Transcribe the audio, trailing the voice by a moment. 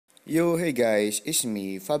Yo, hey guys, it's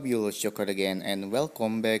me, Fabulous Joker again, and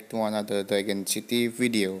welcome back to another Dragon City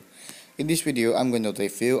video. In this video, I'm going to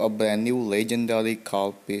review a brand new legendary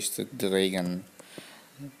called Priestess Dragon.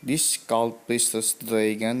 This called Priestess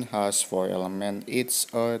Dragon has 4 elements: it's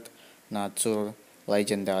Earth, Nature,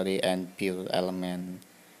 Legendary, and Pure element.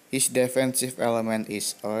 His defensive element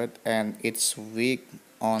is Earth, and it's weak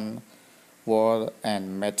on War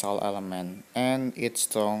and Metal element, and it's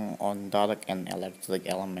strong on Dark and Electric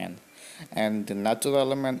element. And the Natural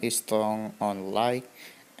element is strong on Light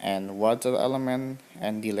and Water element,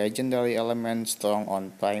 and the Legendary element strong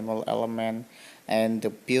on Primal element, and the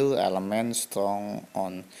Pure element strong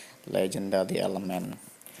on Legendary element.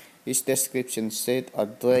 His description said a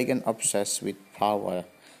dragon obsessed with power.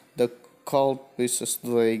 The cult Priestess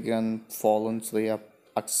Dragon voluntarily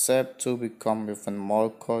accept to become even more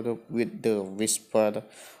corrupt with the whisper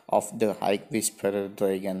of the High Whisperer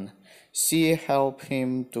Dragon. She helped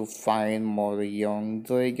him to find more young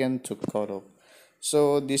dragon to corrupt.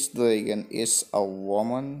 So this dragon is a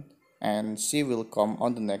woman, and she will come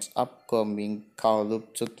on the next upcoming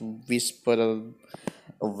corrupted Whisperer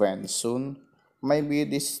event soon. Maybe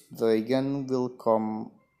this dragon will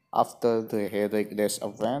come after the Heroic Days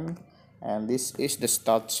event, and this is the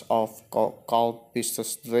stats of called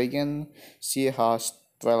Priestess Dragon. She has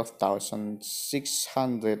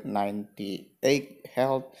 12,698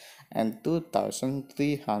 health and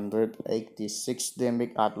 2,386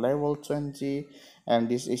 damage at level 20, and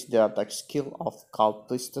this is the attack skill of called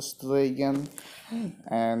Priestess Dragon.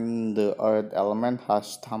 And the Earth element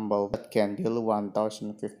has Tumble that can deal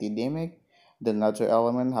 1050 damage. The Natural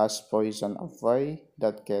element has Poison Away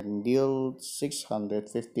that can deal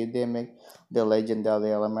 650 damage. The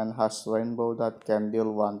Legendary element has Rainbow that can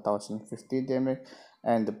deal 1050 damage.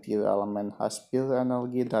 And the Pure element has Pure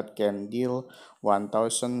Energy that can deal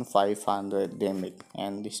 1500 damage.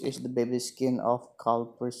 And this is the baby skin of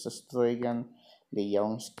Cult Priestess Dragon, the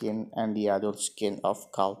young skin, and the adult skin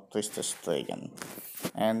of Cult Priestess Dragon.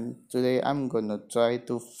 And today I'm gonna try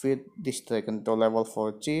to fit this dragon to level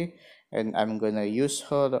 40, and I'm gonna use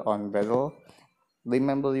her on battle.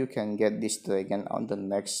 Remember, you can get this dragon on the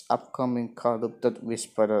next upcoming Corrupted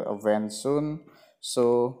Whisperer event soon,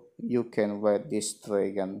 so you can wear this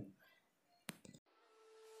dragon.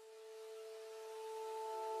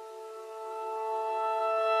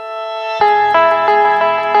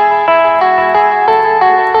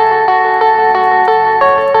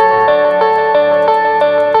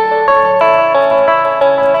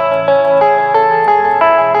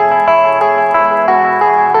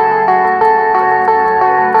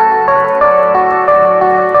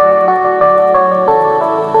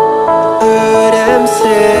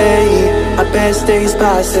 Best days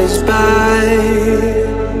passes by,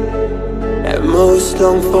 and most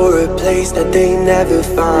long for a place that they never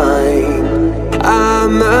find.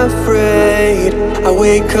 I'm afraid I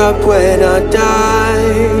wake up when I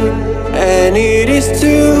die, and it is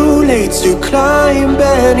too late to climb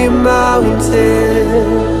any mountain.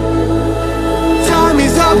 Time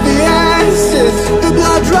is of the essence, the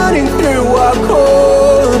blood running through our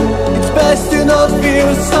core. It's best to not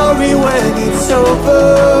feel sorry when it's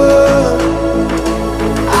over.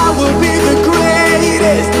 I will be the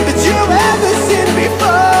greatest that you've ever seen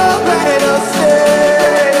before, and I'll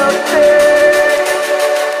stay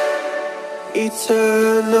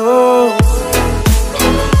eternal.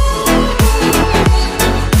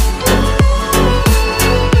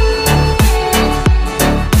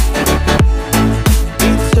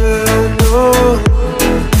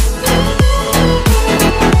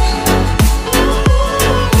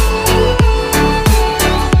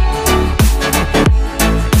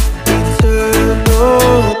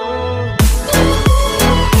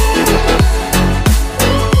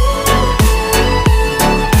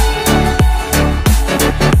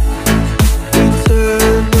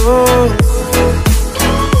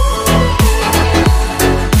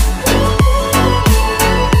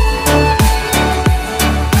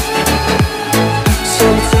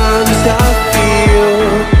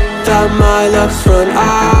 My luck's run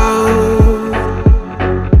out.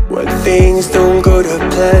 When things don't go to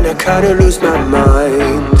plan, I kinda lose my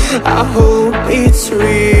mind. I hope it's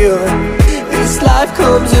real, this life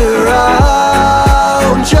comes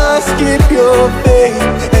around. Just keep your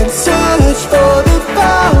faith and search for the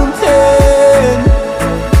fountain.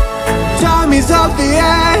 Time is of the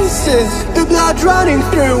essence, the blood running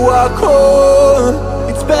through our core.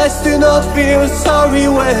 It's best to not feel sorry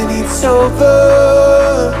when it's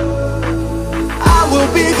over.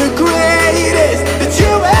 Will be the greatest that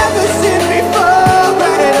you've ever seen before,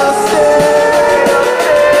 and I'll stay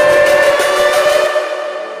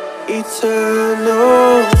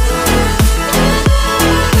eternal.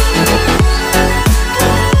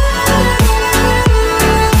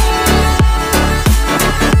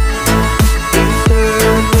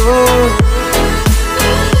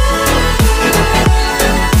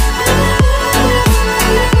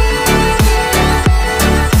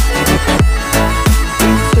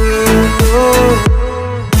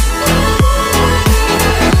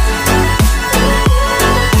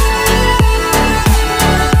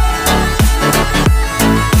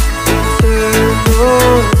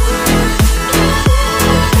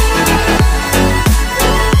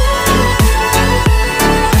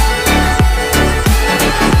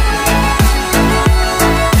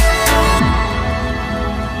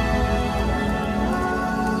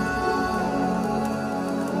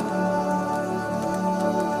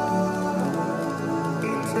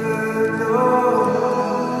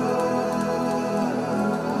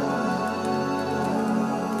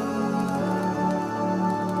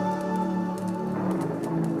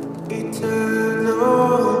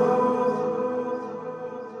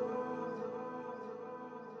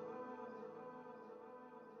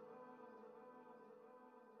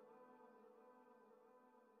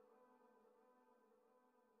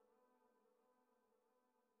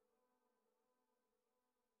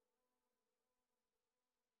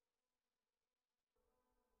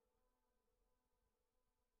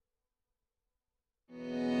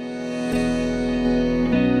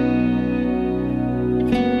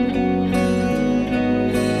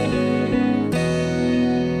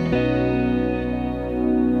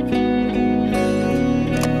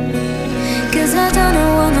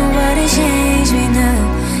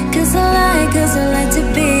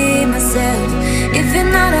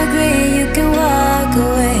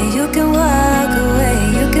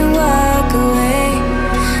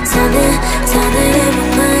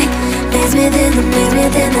 within the mix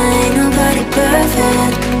within the ain't nobody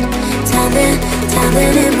perfect. Something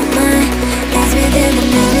in my mind. Mix within the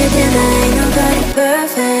mix within the ain't nobody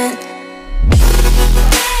perfect.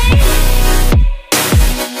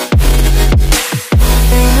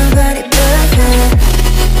 Ain't nobody perfect.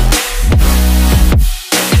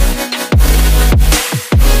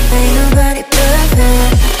 Ain't nobody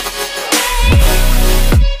perfect.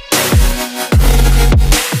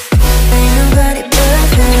 Ain't nobody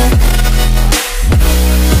perfect.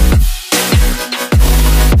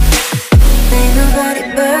 Ain't nobody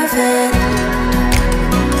perfect.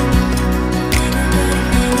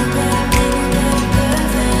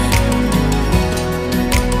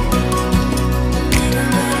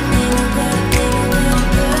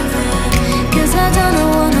 Cause I don't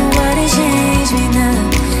want nobody change me now.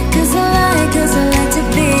 Cause I like to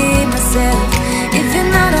be myself. If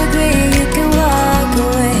you're not agree, you can walk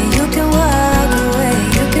away. You can walk away.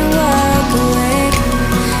 You can walk away.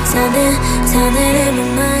 Something in my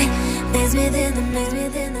mind. Mix within the